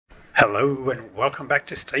Hello and welcome back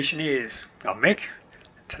to Stationeers. I'm Mick.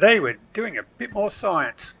 Today we're doing a bit more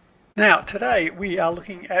science. Now today we are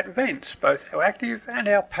looking at vents, both our active and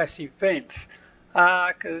our passive vents,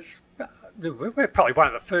 because we're probably one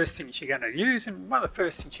of the first things you're going to use, and one of the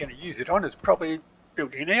first things you're going to use it on is probably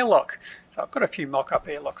building an airlock. So I've got a few mock-up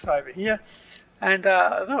airlocks over here, and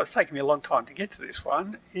although it's taken me a long time to get to this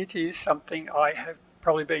one, it is something I have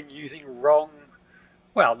probably been using wrong,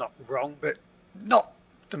 well not wrong, but not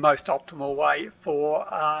the most optimal way for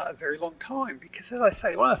a very long time, because as I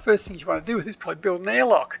say, one of the first things you want to do is probably build an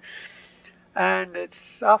airlock. And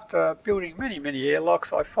it's after building many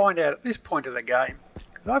airlocks I find out at this point of the game,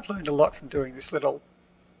 because I've learned a lot from doing this little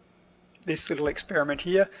experiment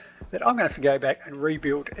here, that I'm going to have to go back and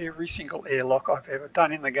rebuild every single airlock I've ever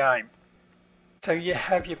done in the game. So you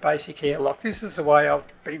have your basic airlock. This is the way I've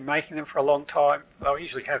been making them for a long time. I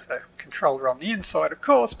usually have the controller on the inside, of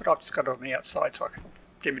course, but I've just got it on the outside so I can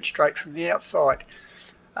demonstrate from the outside.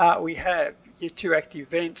 We have your two active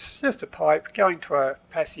vents, just a pipe going to a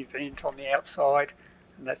passive vent on the outside,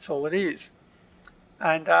 and that's all it is.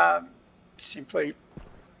 And simply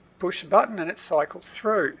push the button and it cycles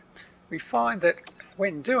through. We find that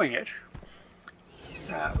when doing it,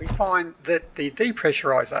 we find that the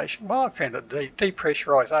depressurization, well, I found that the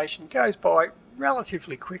depressurization goes by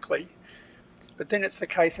relatively quickly, but then it's a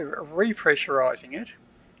case of repressurizing it,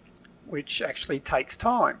 which actually takes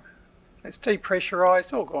time. It's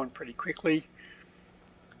depressurized, all gone pretty quickly,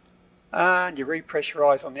 and you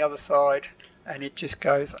repressurize on the other side and it just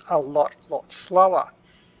goes a lot slower.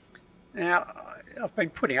 Now I've been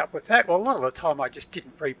putting up with that. Well, a lot of the time I just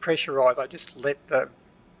didn't repressurize, I just let the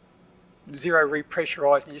zero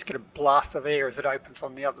repressurize and you just get a blast of air as it opens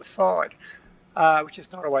on the other side, which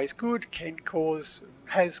is not always good,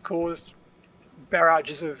 has caused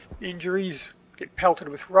barrages of injuries, get pelted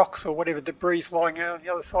with rocks or whatever debris lying out on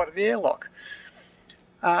the other side of the airlock.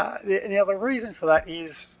 Now the reason for that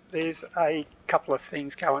is there's a couple of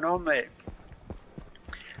things going on there.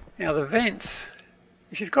 Now the vents,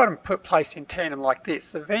 if you've got them placed in tandem like this,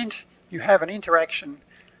 the vent, you have an interaction.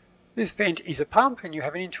 This vent is a pump and you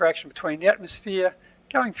have an interaction between the atmosphere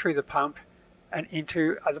going through the pump and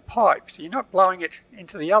into the pipe. So you're not blowing it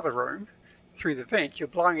into the other room through the vent, you're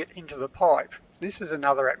blowing it into the pipe. This is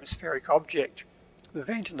another atmospheric object. The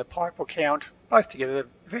vent and the pipe will count both together.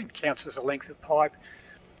 The vent counts as a length of pipe,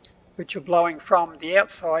 but you're blowing from the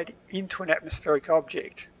outside into an atmospheric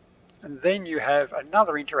object. And then you have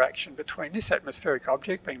another interaction between this atmospheric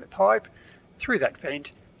object, being the pipe, through that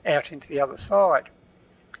vent out into the other side.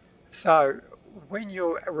 So when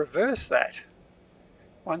you reverse that,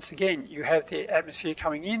 once again you have the atmosphere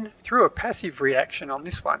coming in through a passive reaction on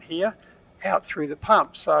this one here, out through the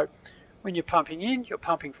pump. So when you're pumping in, you're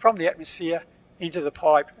pumping from the atmosphere into the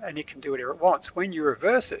pipe and it can do whatever it wants. When you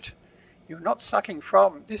reverse it, you're not sucking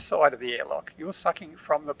from this side of the airlock, you're sucking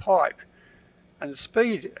from the pipe. And the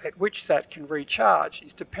speed at which that can recharge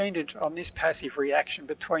is dependent on this passive reaction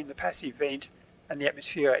between the passive vent and the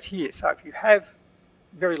atmosphere out here. So if you have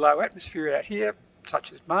very low atmosphere out here,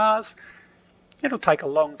 such as Mars, it'll take a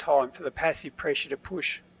long time for the passive pressure to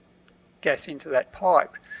push gas into that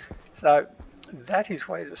pipe. So that is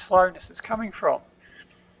where the slowness is coming from.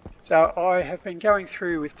 So I have been going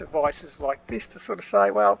through with devices like this to sort of say,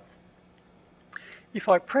 well, if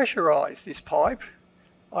I pressurize this pipe,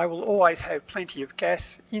 I will always have plenty of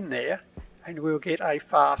gas in there and we'll get a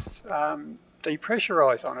fast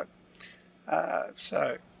depressurize on it.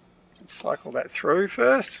 So let's cycle that through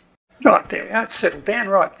first. Right, there we are, it's settled down.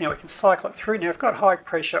 Right, now we can cycle it through. Now I've got high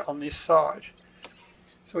pressure on this side.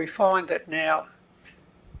 So we find that now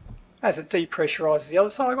as it depressurizes the other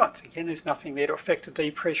side, once again there's nothing there to affect the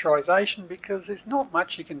depressurization because there's not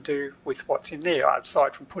much you can do with what's in there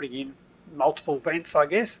aside from putting in multiple vents, I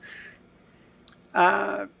guess.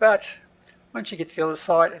 But once you get to the other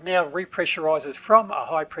side, it now repressurizes from a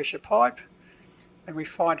high pressure pipe and we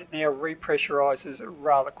find it now repressurizes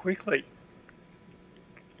rather quickly.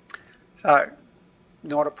 So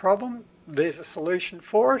not a problem, there's a solution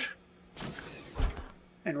for it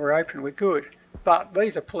and we're open, we're good. But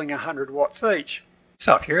these are pulling 100 watts each.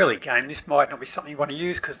 So if you're early game, this might not be something you want to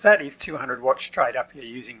use because that is 200 watts straight up you're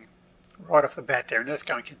using right off the bat there, and that's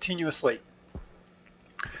going continuously.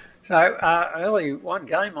 So early one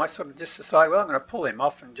game I sort of just decided, well, I'm going to pull them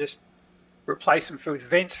off and just replace them with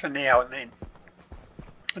vents for now and then.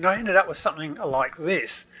 And I ended up with something like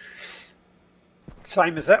this.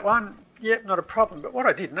 Same as that one, yep, not a problem. But what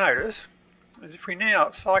I did notice is if we now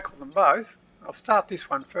cycle them both, I'll start this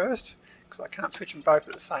one first because I can't switch them both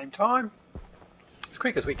at the same time, as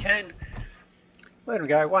quick as we can. Let them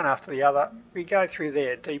go one after the other. We go through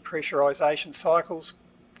their depressurization cycles,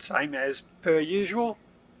 same as per usual.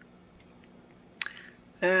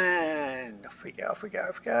 And off we go, off we go,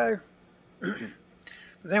 off we go.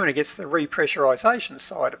 But then when it gets to the repressurization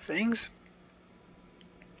side of things,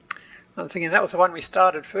 I'm thinking that was the one we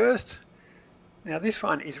started first. Now this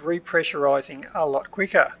one is repressurizing a lot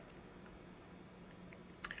quicker.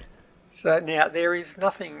 So now there is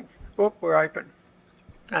nothing, whoop, we're open.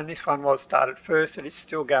 And this one was started first and it's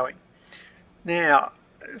still going. Now,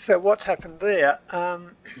 so what's happened there,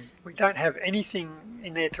 we don't have anything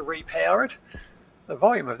in there to repower it. The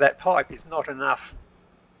volume of that pipe is not enough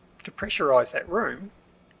to pressurize that room.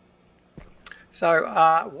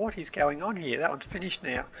 So what is going on here? That one's finished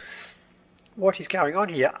now. What is going on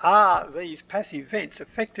here are these passive vents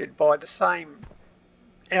affected by the same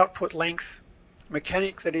output length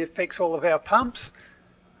mechanic that affects all of our pumps.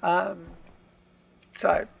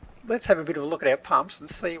 So let's have a bit of a look at our pumps and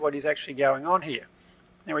see what is actually going on here.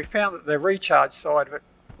 Now we found that the recharge side of it,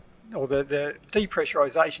 or the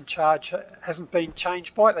depressurization charge, hasn't been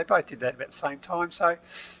changed by it. They both did that about the same time, so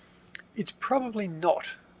it's probably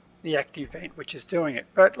not the active vent which is doing it.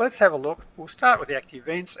 But let's have a look. We'll start with the active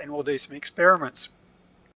vents and we'll do some experiments.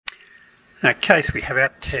 Okay, so we have our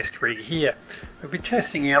test rig here. We'll be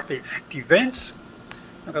testing out the active vents.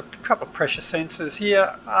 I've got a couple of pressure sensors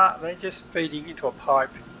here. They're just feeding into a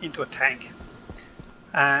pipe, into a tank.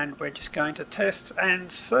 And we're just going to test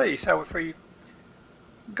and see. So if we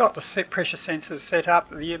got the pressure sensors set up,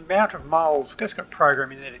 the amount of moles, just got a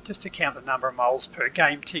program in there just to count the number of moles per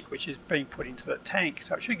game tick which is being put into the tank.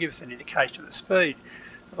 So it should give us an indication of the speed.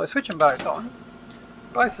 If I switch them both on,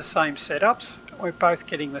 both the same setups, we're both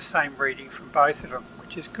getting the same reading from both of them,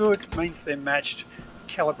 which is good. It means they're matched.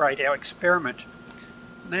 Calibrate our experiment.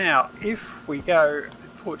 Now if we go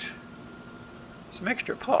and put some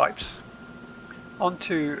extra pipes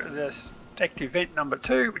onto this active vent number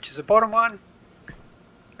 2, which is the bottom one,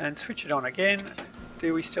 and switch it on again,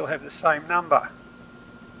 do we still have the same number?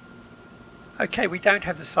 Okay, we don't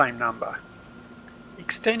have the same number.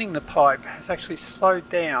 Extending the pipe has actually slowed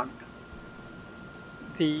down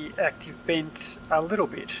the active vent a little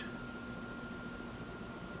bit,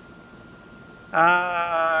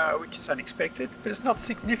 which is unexpected, but it's not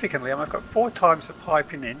significantly. I mean, I've got 4 times the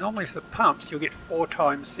pipe in there. Normally with the pumps you'll get 4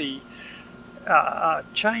 times the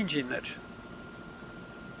change in it,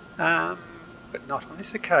 but not on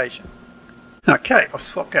this occasion. Okay, I've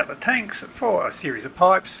swapped out the tanks for a series of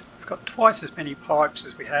pipes. We've got twice as many pipes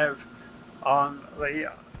as we have on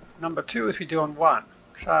the number 2 as we do on 1.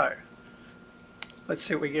 So let's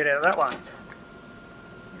see what we get out of that one.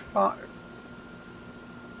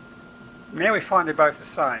 Now we find they're both the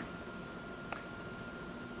same.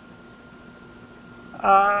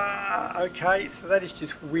 Okay, so that is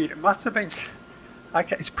just weird. It must have been,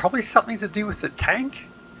 okay, it's probably something to do with the tank.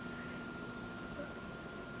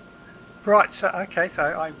 Right, so okay, so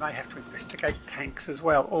I may have to investigate tanks as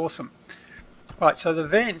well. Awesome. Right, so the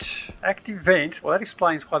vent, active vent, well that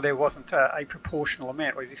explains why there wasn't a proportional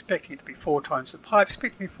amount. I was expecting it to be 4 times the pipe,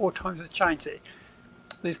 expecting 4 times the change there.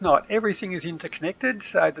 There's not. Everything is interconnected,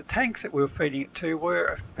 so the tanks that we were feeding it to were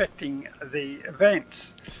affecting the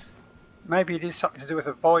vents. Maybe it is something to do with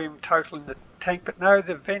the volume total in the tank, but no,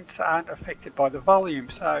 the vents aren't affected by the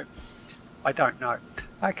volume, so I don't know.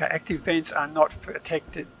 Okay, active vents are not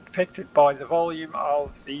affected by the volume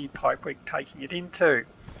of the pipe we're taking it into.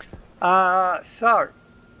 So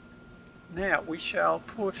now we shall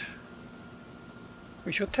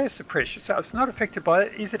test the pressure. So it's not affected by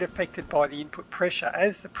it. Is it affected by the input pressure?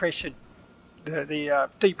 As the pressure, the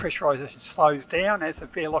depressurization slows down, as the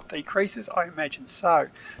airlock decreases, I imagine so.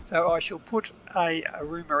 So I shall put a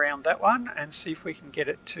room around that one and see if we can get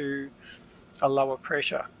it to a lower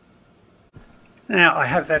pressure. Now I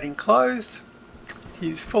have that enclosed. It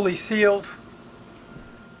is fully sealed.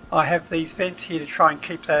 I have these vents here to try and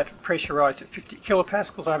keep that pressurized at 50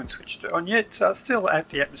 kilopascals. I haven't switched it on yet, so it's still at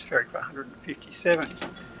the atmospheric of 157.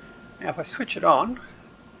 Now if I switch it on,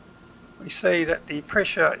 we see that the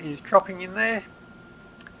pressure is dropping in there,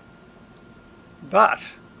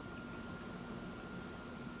 but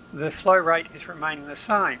the flow rate is remaining the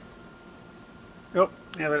same. Oh,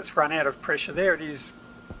 now that it's run out of pressure there, it is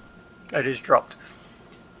dropped.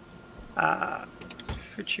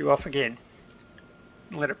 Switch you off again.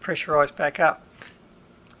 Let it pressurize back up.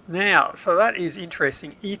 Now, so that is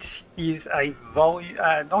interesting. It is a volume,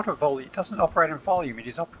 not a volume. It doesn't operate on volume. It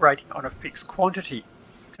is operating on a fixed quantity.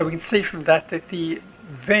 So we can see from that that the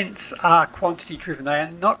vents are quantity driven. They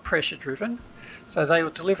are not pressure driven. So they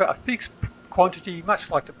will deliver a fixed quantity,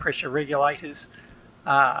 much like the pressure regulators.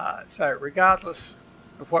 So regardless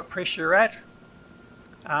of what pressure you're at,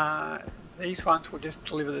 these ones will just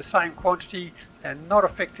deliver the same quantity and not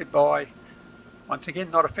affected by, once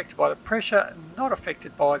again, not affected by the pressure, not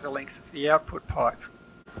affected by the length of the output pipe.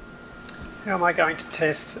 How am I going to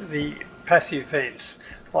test the passive vents?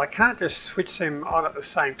 Well, I can't just switch them on at the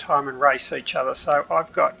same time and race each other, so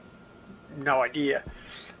I've got no idea.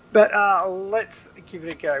 But let's give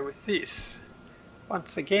it a go with this.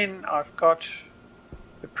 Once again, I've got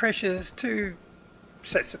the pressures, 2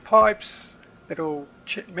 sets of pipes that will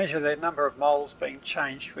measure the number of moles being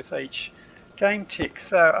changed with each game tick.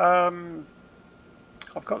 So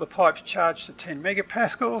I've got the pipes charged to 10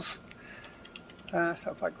 megapascals.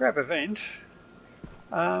 So if I grab a vent,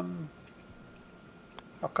 I've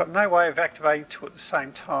got no way of activating two at the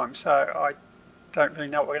same time, so I don't really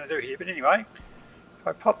know what we're going to do here. But anyway, if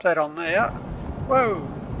I pop that on there, whoa,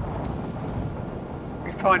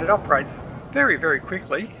 we find it operates very, very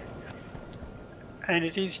quickly, and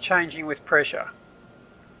it is changing with pressure.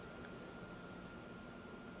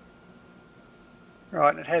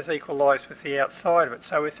 Right, and it has equalised with the outside of it,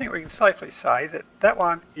 so we think we can safely say that that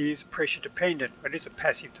one is pressure dependent. It is a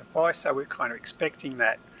passive device, so we're kind of expecting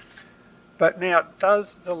that. But now,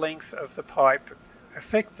 does the length of the pipe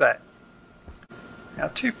affect that? Now,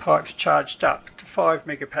 2 pipes charged up to 5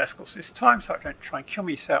 megapascals this time, so I don't try and kill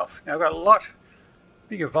myself. Now, I've got a lot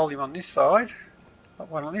bigger volume on this side, got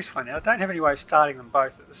one on this one. Now, I don't have any way of starting them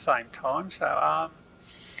both at the same time, so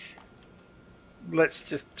let's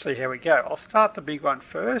just see how we go. I'll start the big one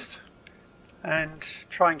first and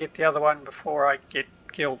try and get the other one before I get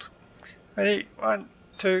killed. Ready? 1,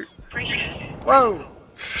 2. Pressure. Whoa!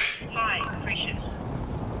 High pressure.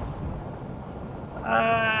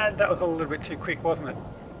 That was a little bit too quick, wasn't it?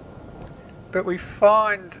 But we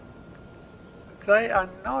find they are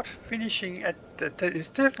not finishing at, it's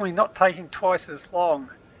definitely not taking twice as long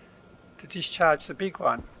to discharge the big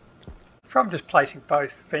one. From just placing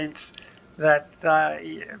both vents, that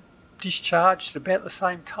they discharged at about the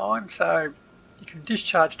same time, so you can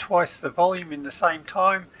discharge twice the volume in the same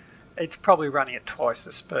time. It's probably running at twice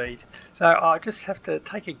the speed. So I just have to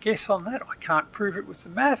take a guess on that. I can't prove it with the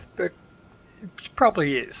math, but it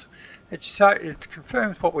probably is. It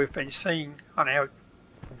confirms what we've been seeing on our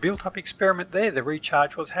built-up experiment there. The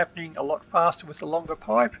recharge was happening a lot faster with the longer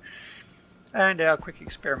pipe, and our quick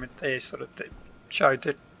experiment there sort of showed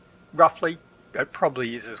that roughly it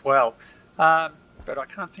probably is as well. But I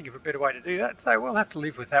can't think of a better way to do that, so we'll have to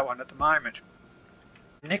live with that one at the moment.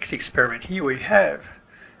 Next experiment, here we have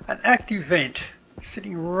an active vent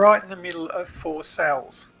sitting right in the middle of 4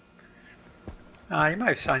 cells. You may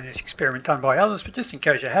have seen this experiment done by others, but just in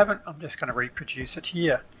case you haven't, I'm just going to reproduce it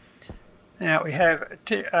here. Now we have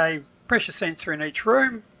a pressure sensor in each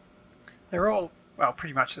room. They're all, well,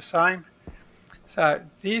 pretty much the same. So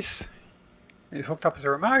this is hooked up as a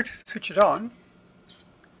remote. Switch it on.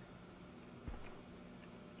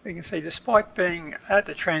 You can see, despite being at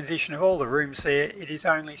the transition of all the rooms there, it is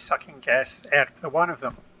only sucking gas out of the one of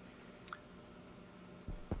them,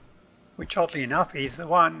 which oddly enough is the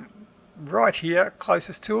one right here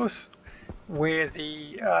closest to us where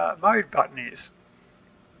the mode button is.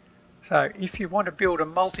 So if you want to build a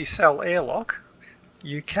multi-cell airlock,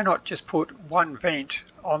 you cannot just put one vent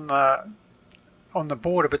on the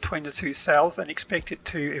border between the 2 cells and expect it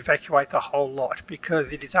to evacuate the whole lot,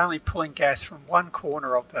 because it is only pulling gas from one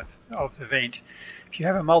corner of the vent. If you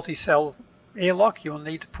have a multi-cell airlock, you'll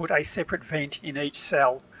need to put a separate vent in each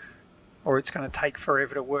cell, or it's going to take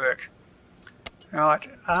forever to work. Right,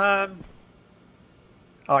 I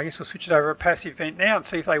guess we'll switch it over to a passive vent now and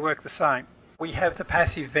see if they work the same. We have the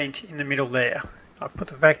passive vent in the middle there. I've put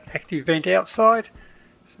the active vent outside,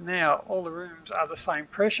 so now all the rooms are the same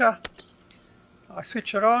pressure. I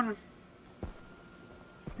switch it on.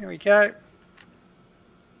 Here we go.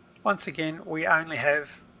 Once again, we only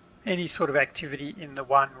have any sort of activity in the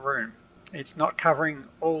one room. It's not covering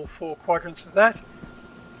all 4 quadrants of that.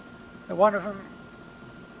 And one of them,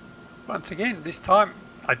 once again, this time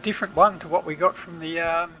a different one to what we got from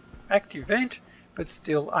the active vent, but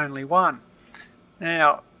still only one.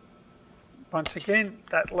 Now, once again,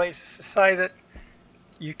 that leads us to say that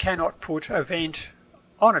you cannot put a vent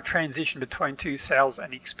on a transition between 2 cells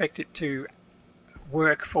and expect it to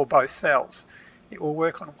work for both cells. It will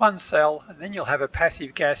work on one cell, and then you'll have a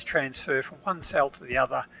passive gas transfer from one cell to the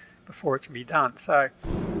other before it can be done. So,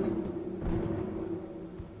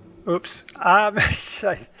 oops.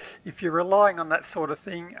 So if you're relying on that sort of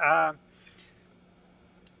thing,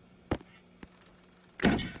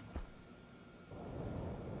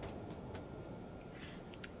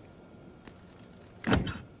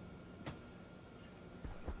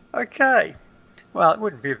 okay, well, it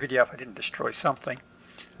wouldn't be a video if I didn't destroy something.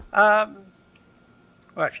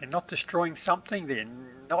 Well, if you're not destroying something, then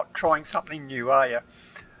you're not trying something new, are you?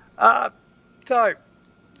 So,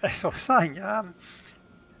 as I was saying,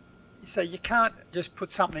 so you can't just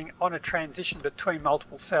put something on a transition between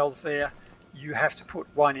multiple cells there. You have to put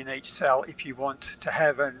one in each cell if you want to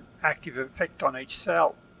have an active effect on each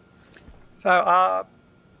cell. So,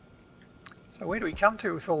 so where do we come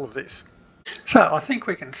to with all of this? So I think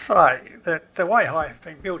we can say that the way I have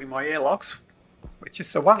been building my airlocks, which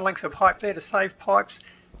is the one length of pipe there to save pipes,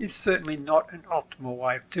 is certainly not an optimal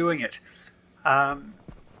way of doing it.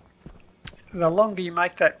 The longer you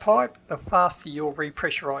make that pipe, the faster your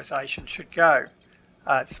repressurization should go.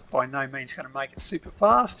 It's by no means going to make it super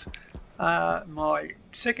fast. My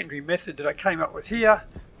secondary method that I came up with here,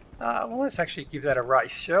 well, let's actually give that a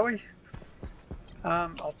race, shall we?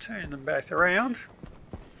 I'll turn them both around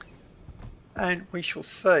and we shall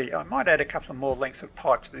see. I might add a couple of more lengths of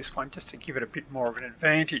pipe to this one just to give it a bit more of an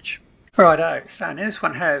advantage. Righto, so now this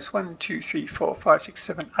one has 1, 2, 3, 4, 5, 6,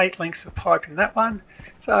 7, 8 lengths of pipe in that one.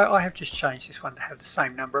 So I have just changed this one to have the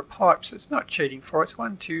same number of pipes. It's not cheating for us.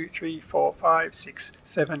 1, 2, 3, 4, 5, 6,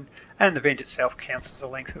 7, and the vent itself counts as a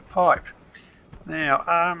length of pipe. Now,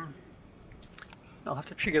 I'll have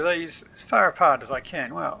to trigger these as far apart as I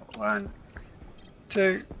can. Well, 1,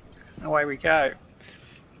 2, and away we go.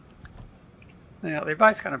 Now, they're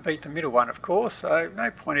both going to beat the middle one, of course, so no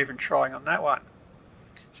point even trying on that one.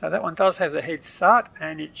 So that one does have the head start,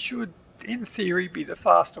 and it should, in theory, be the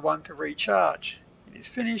faster one to recharge. It is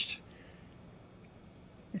finished.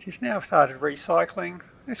 It has now started recycling.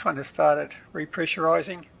 This one has started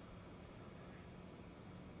repressurizing.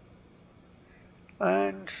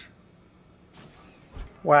 And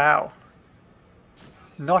wow,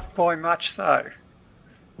 not by much though.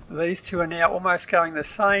 These two are now almost going the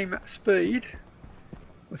same speed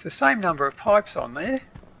with the same number of pipes on there,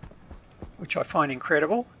 which I find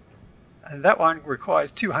incredible. And that one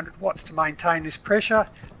requires 200 watts to maintain this pressure.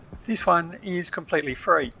 This one is completely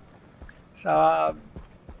free. So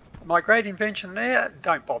my great invention there,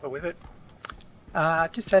 don't bother with it.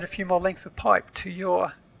 Just add a few more lengths of pipe to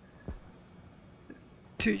your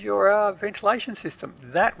ventilation system.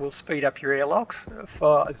 That will speed up your airlocks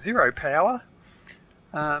for 0 power.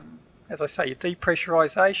 As I say, your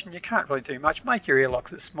depressurization, you can't really do much. Make your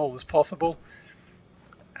airlocks as small as possible,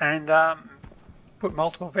 and put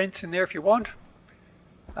multiple vents in there if you want.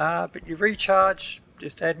 But you recharge,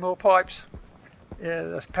 just add more pipes.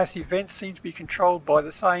 The passive vents seem to be controlled by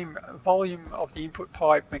the same volume of the input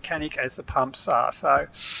pipe mechanic as the pumps are. So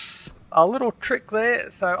a little trick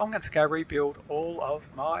there. So I'm going to go rebuild all of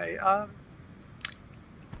my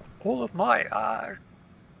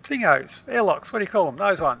thingos, airlocks. What do you call them?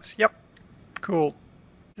 Those ones. Yep. Cool.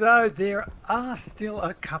 So there are still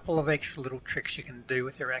a couple of extra little tricks you can do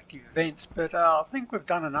with your active vents, but I think we've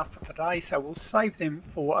done enough for today, so we'll save them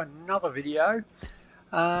for another video.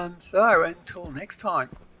 So until next time,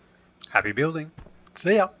 happy building.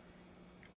 See ya.